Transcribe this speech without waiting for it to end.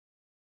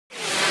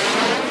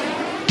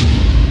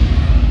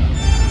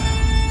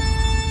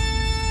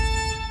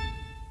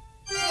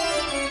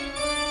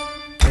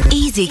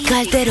Easy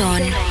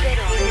Calderon.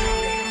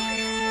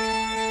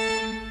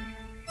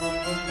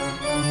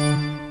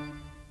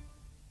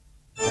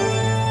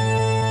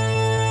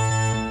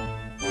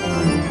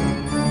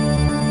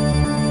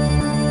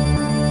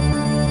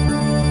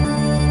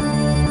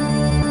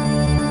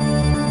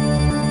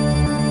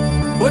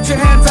 Put your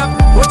hands up,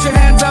 put your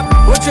hands up,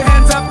 put your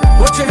hands up,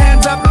 put your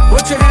hands up,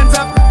 put your hands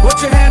up,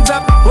 put your hands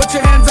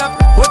up,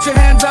 put your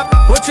hands up,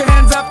 put your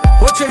hands up,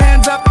 put your hands up, put your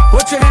hands up,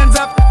 put your hands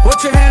up,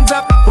 put your hands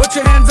up, put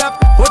your hands up,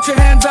 put your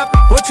hands up,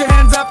 put your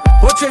hands up,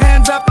 put your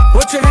hands up,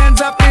 put your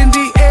hands up in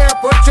the air,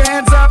 put your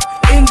hands up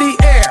in the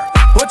air,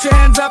 put your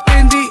hands up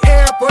in the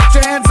air, put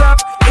your hands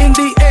up in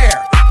the air,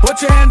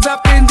 put your hands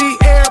up in the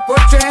air,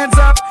 put your hands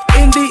up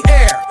in the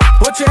air,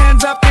 put your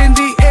hands up in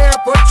the air,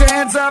 put your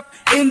hands up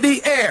in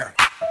the air.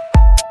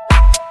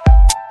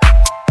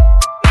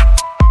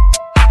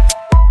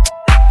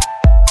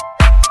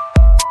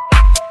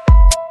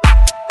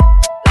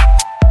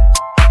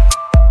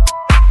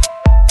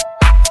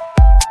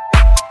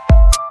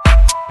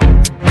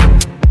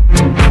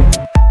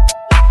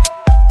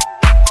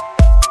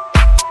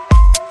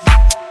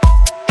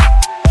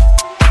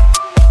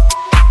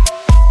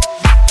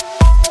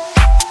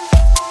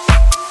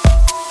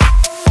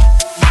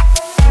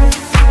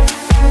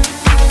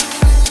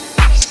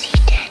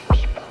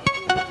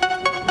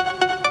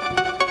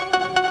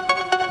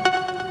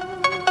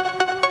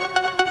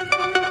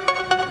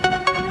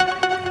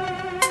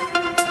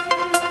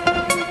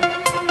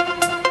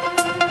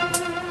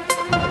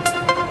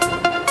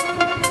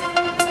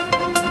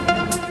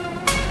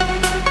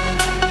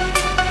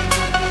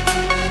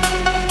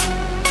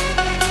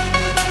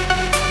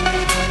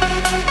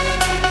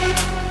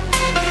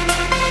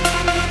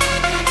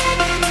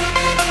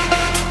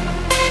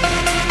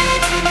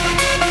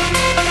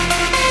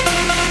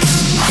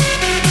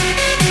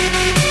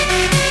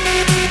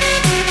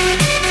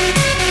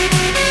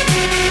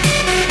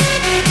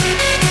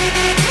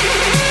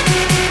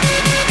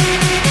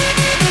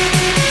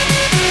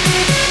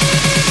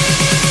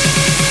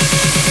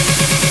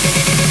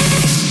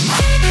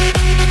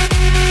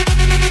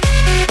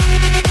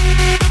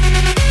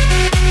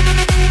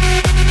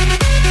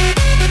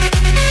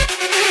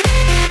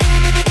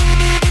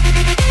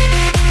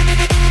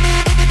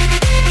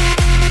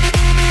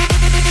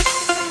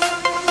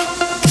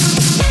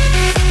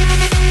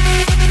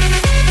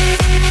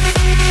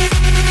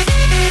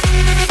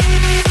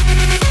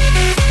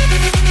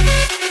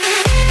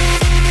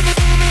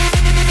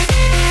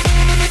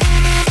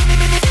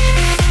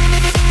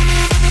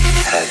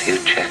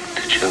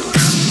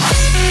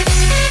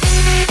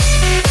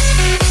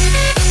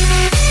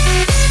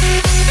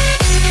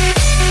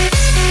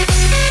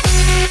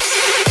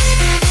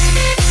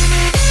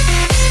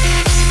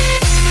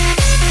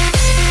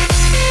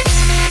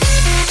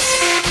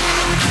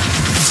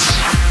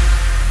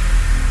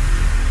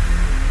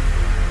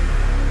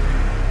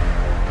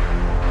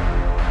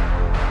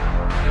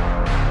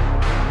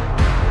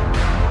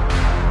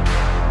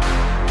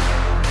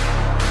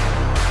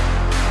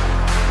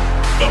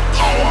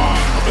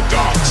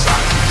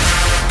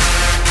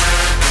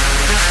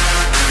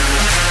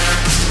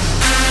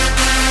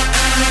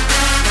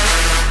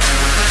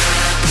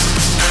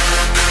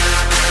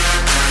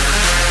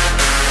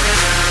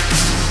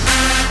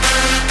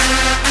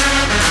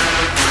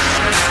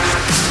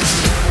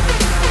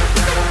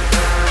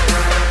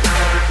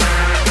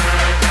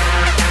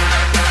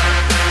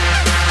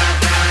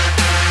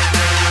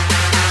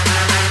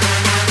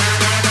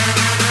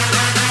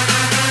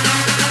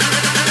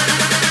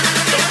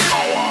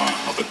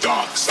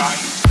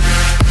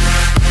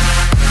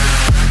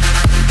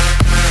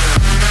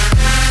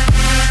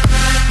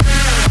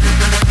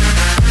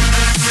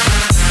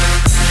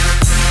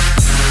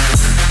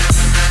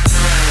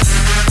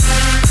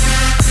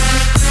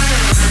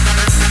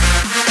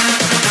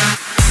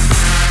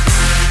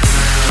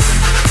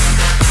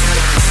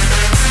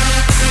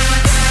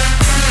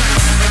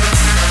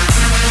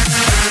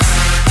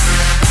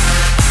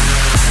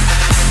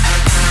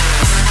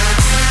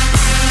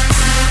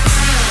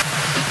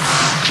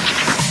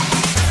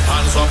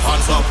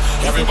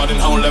 Everybody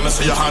in home, let me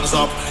see your hands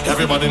up.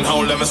 Everybody in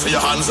home, let me see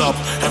your hands up.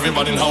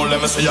 Everybody in home,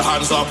 let me see your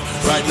hands up.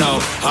 Right now,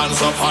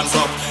 hands up, hands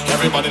up.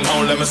 Everybody in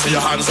home, let me see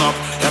your hands up.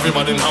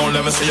 Everybody in home,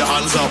 let me see your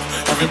hands up.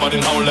 Everybody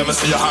in home, let me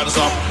see your hands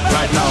up.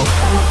 Right now,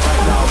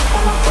 right now,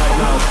 right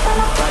now,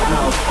 right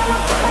now,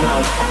 right now,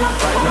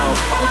 right now,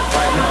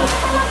 right now,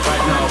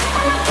 right now,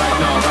 right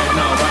now, right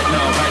now, right now,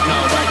 right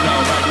now, right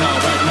now, right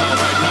now, right now,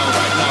 right now,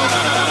 right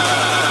now.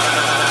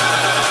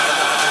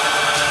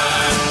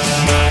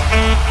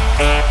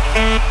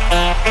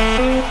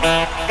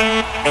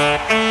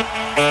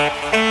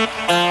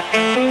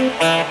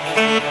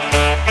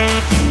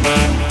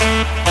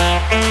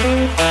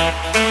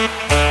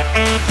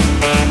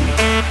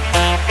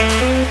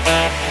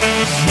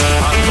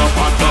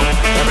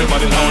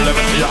 Everybody now, let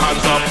me see your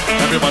hands up.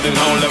 Everybody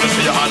now, let me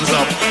see your hands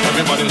up.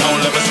 Everybody now,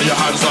 let me see your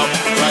hands up.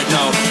 Right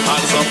now,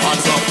 hands up,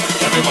 hands up.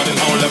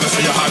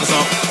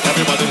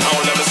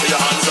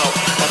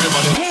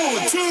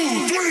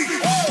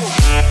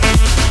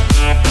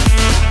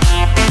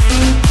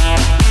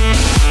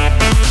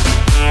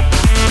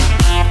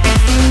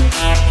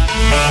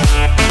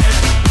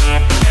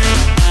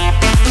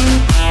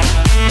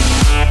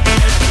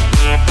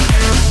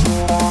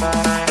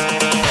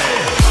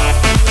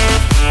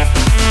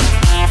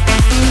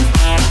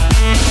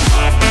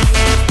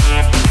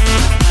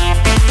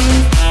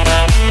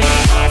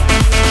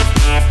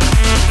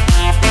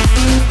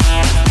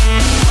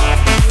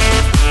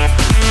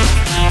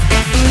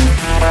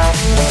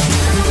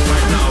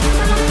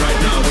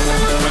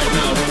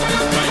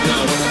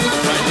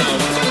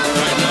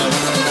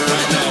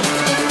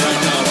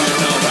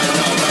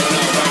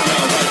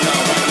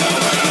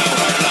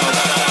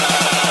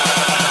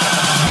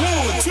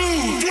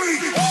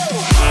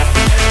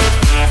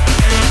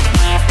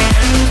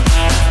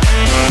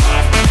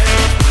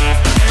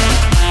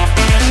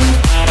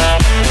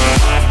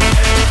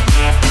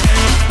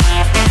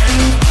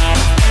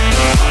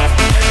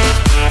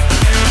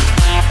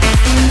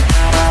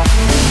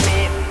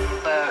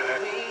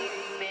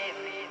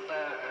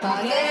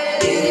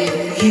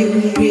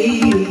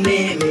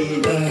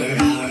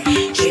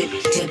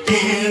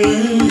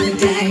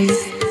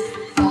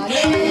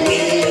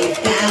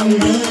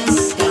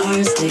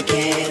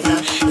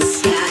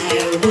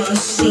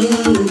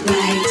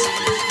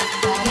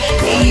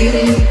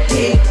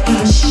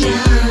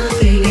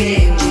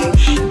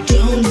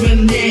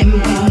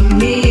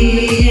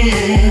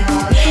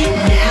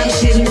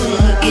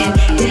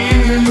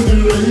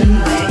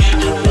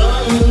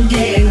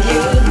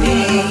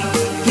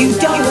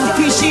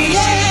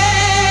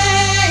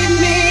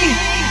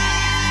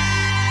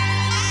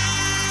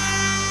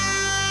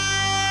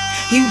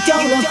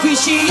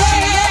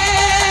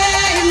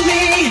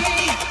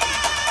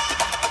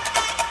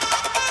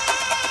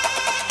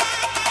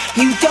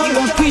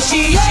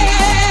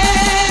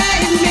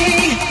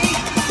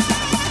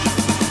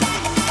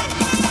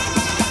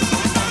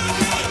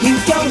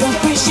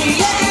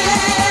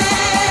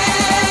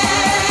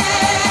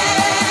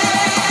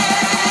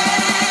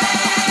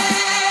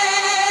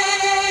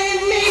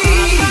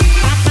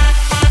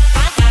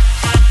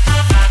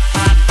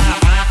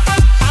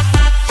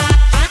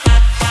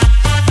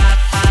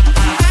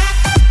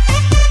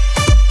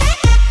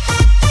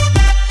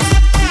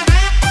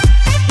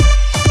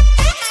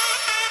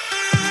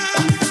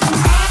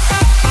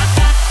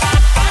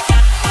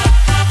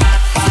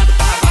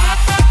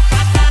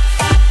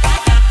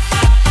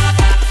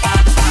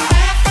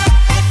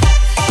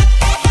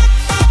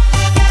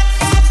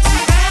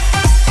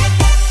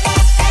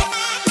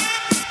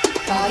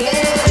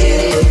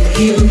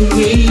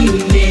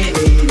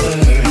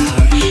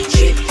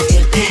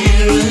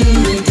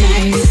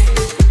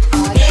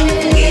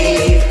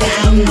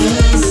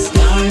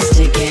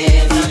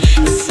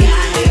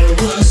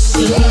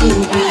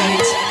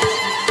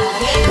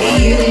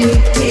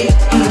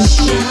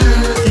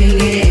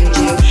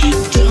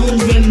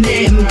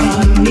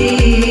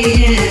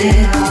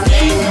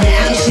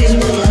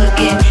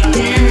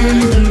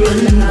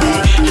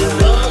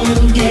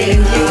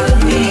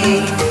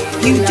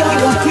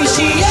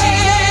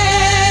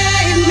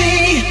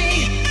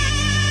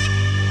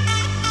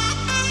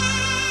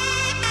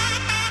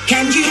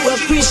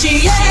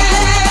 appreciate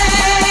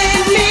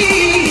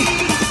me.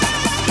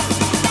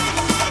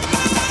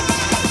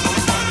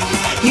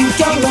 You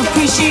don't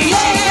appreciate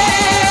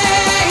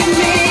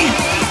me.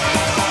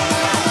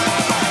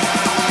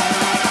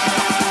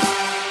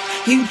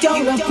 You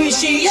don't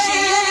appreciate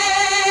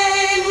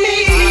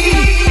me.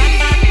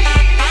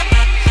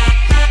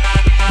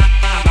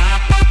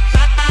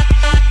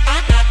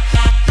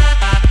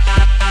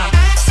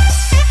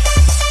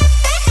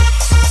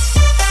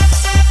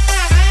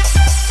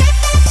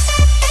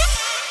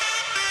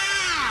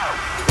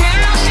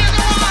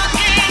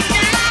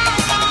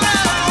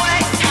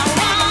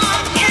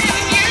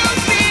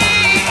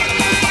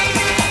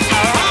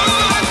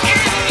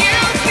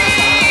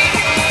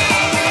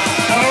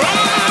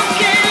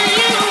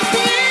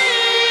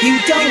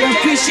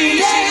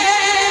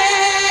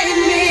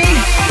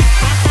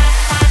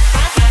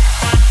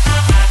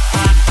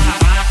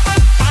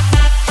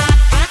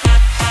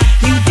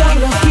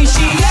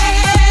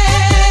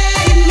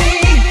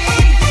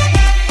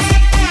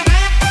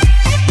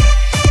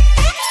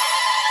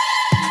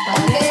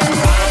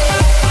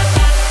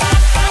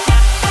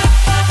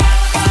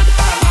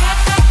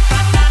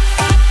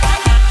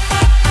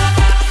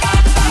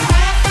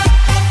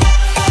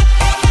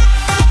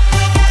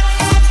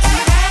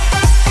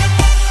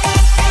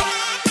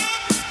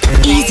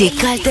 EASY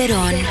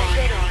Calderon.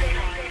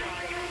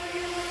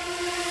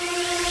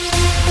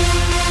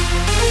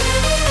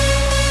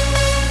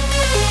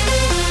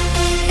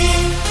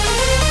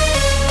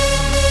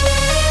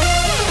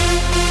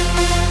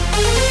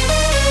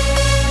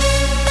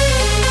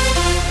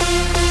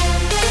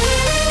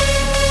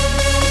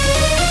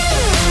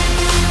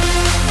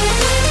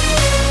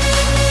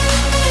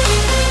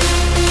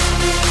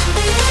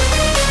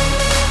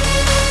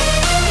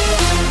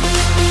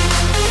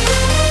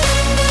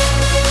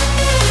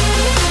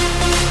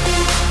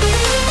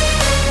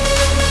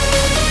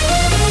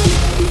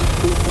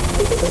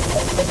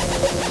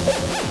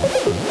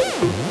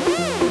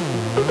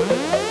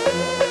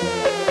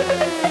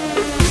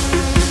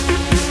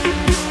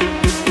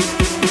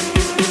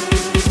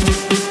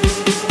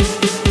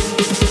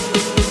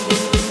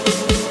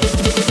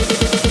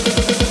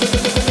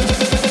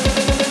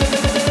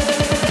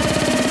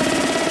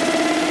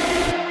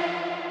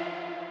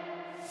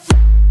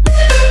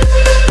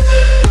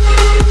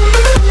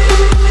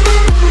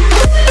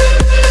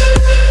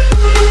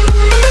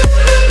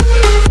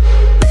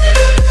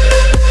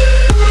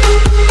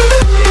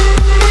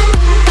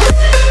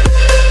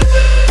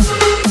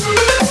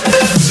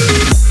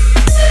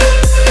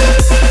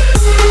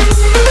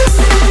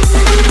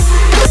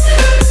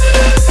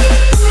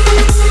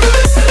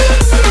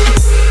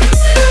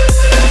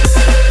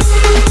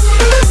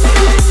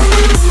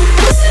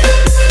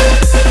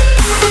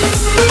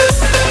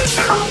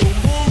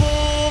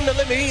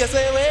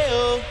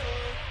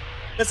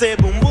 Me say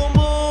boom boom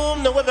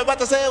boom, no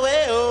everybody say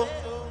well.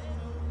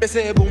 Me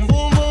say boom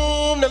boom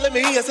boom, no let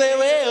me hear say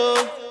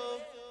well.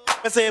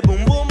 Me say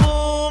boom boom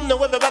boom,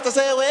 no everybody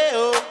say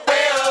well.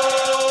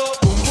 Well.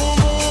 Boom boom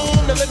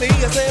boom, no let me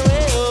hear say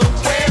well.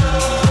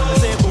 Well. Me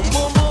say boom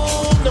boom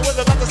boom, no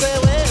everybody say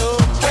well.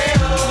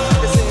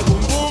 Well. Me say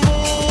boom boom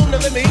boom, no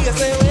let me hear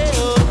say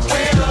well.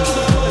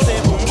 Well. Me say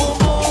boom boom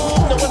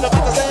boom, no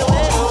everybody say well.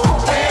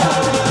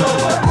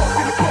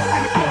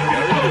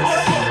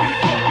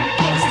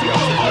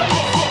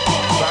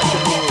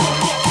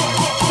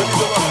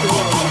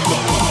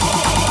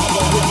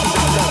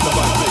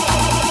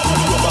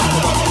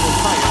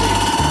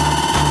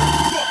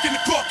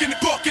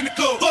 In the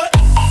club.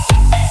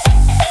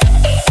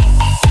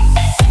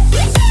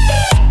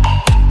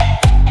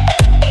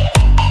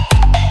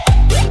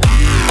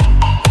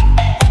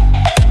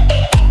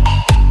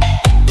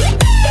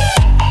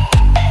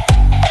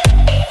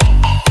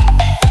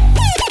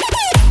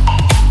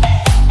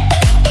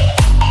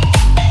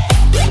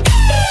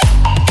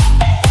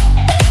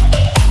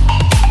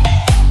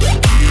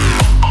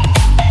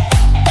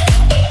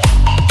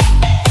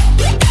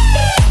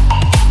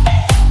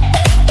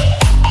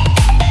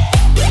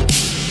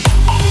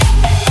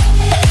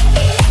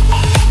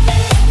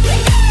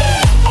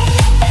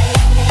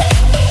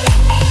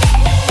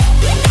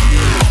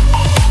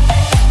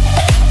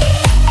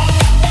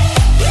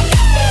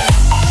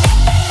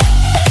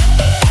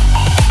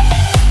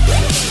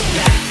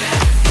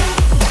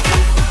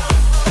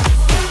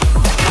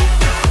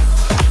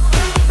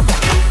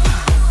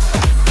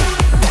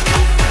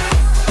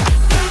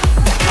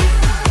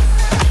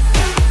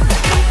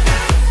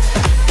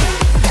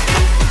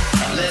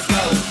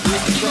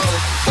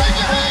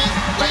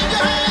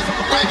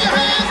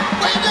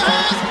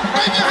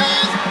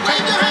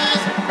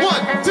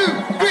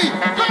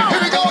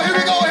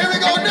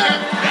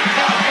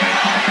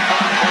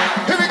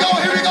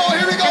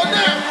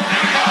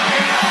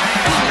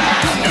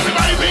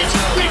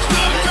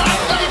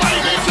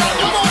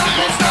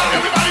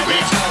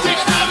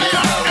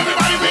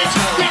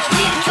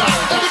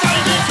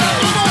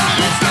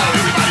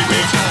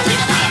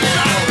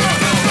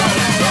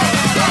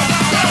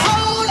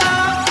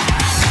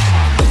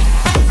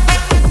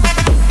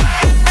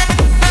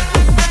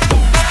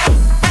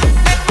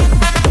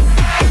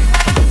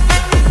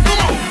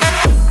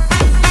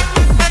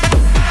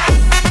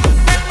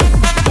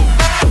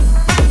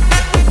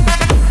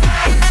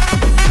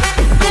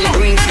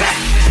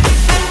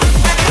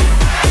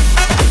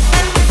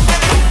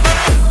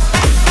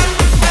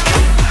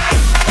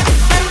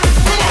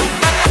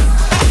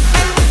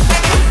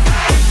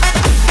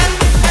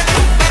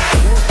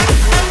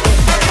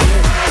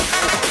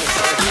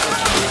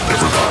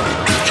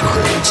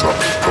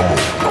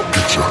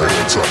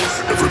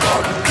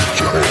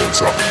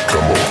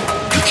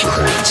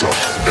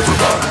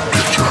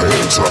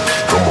 hands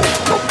up. Come on,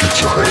 now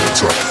get your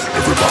hands up.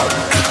 Everybody,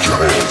 get your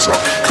hands up.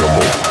 Come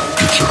on,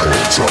 get your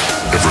hands up.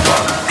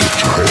 Everybody, get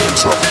your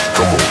hands up.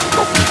 Come on,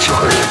 now get your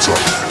hands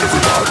up.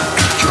 Everybody,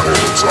 get your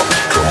hands up.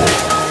 Come on,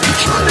 get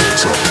your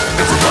hands up.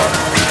 Everybody,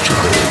 get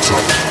your hands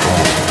up. Come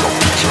on, now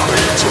get your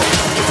hands up.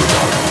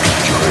 Everybody,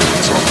 get your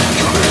hands up. Get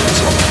your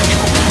hands up.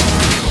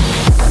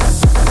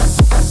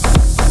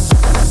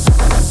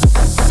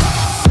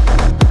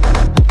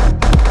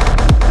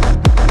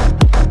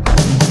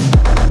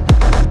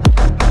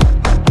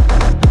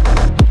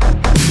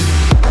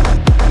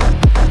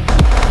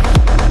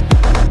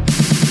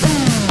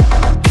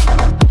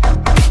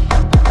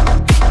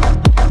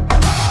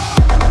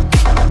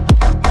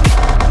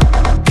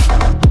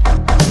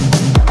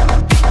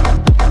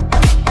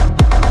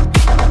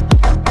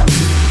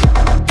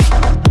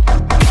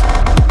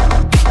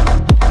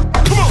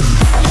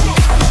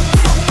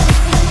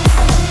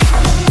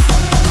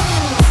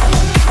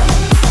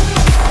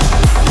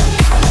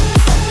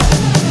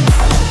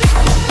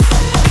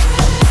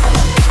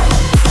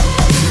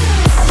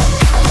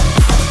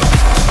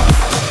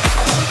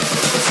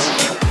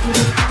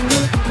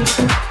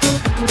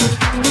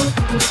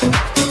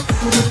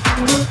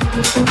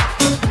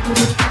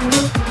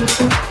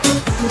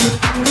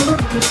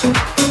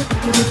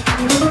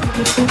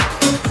 We'll be right back.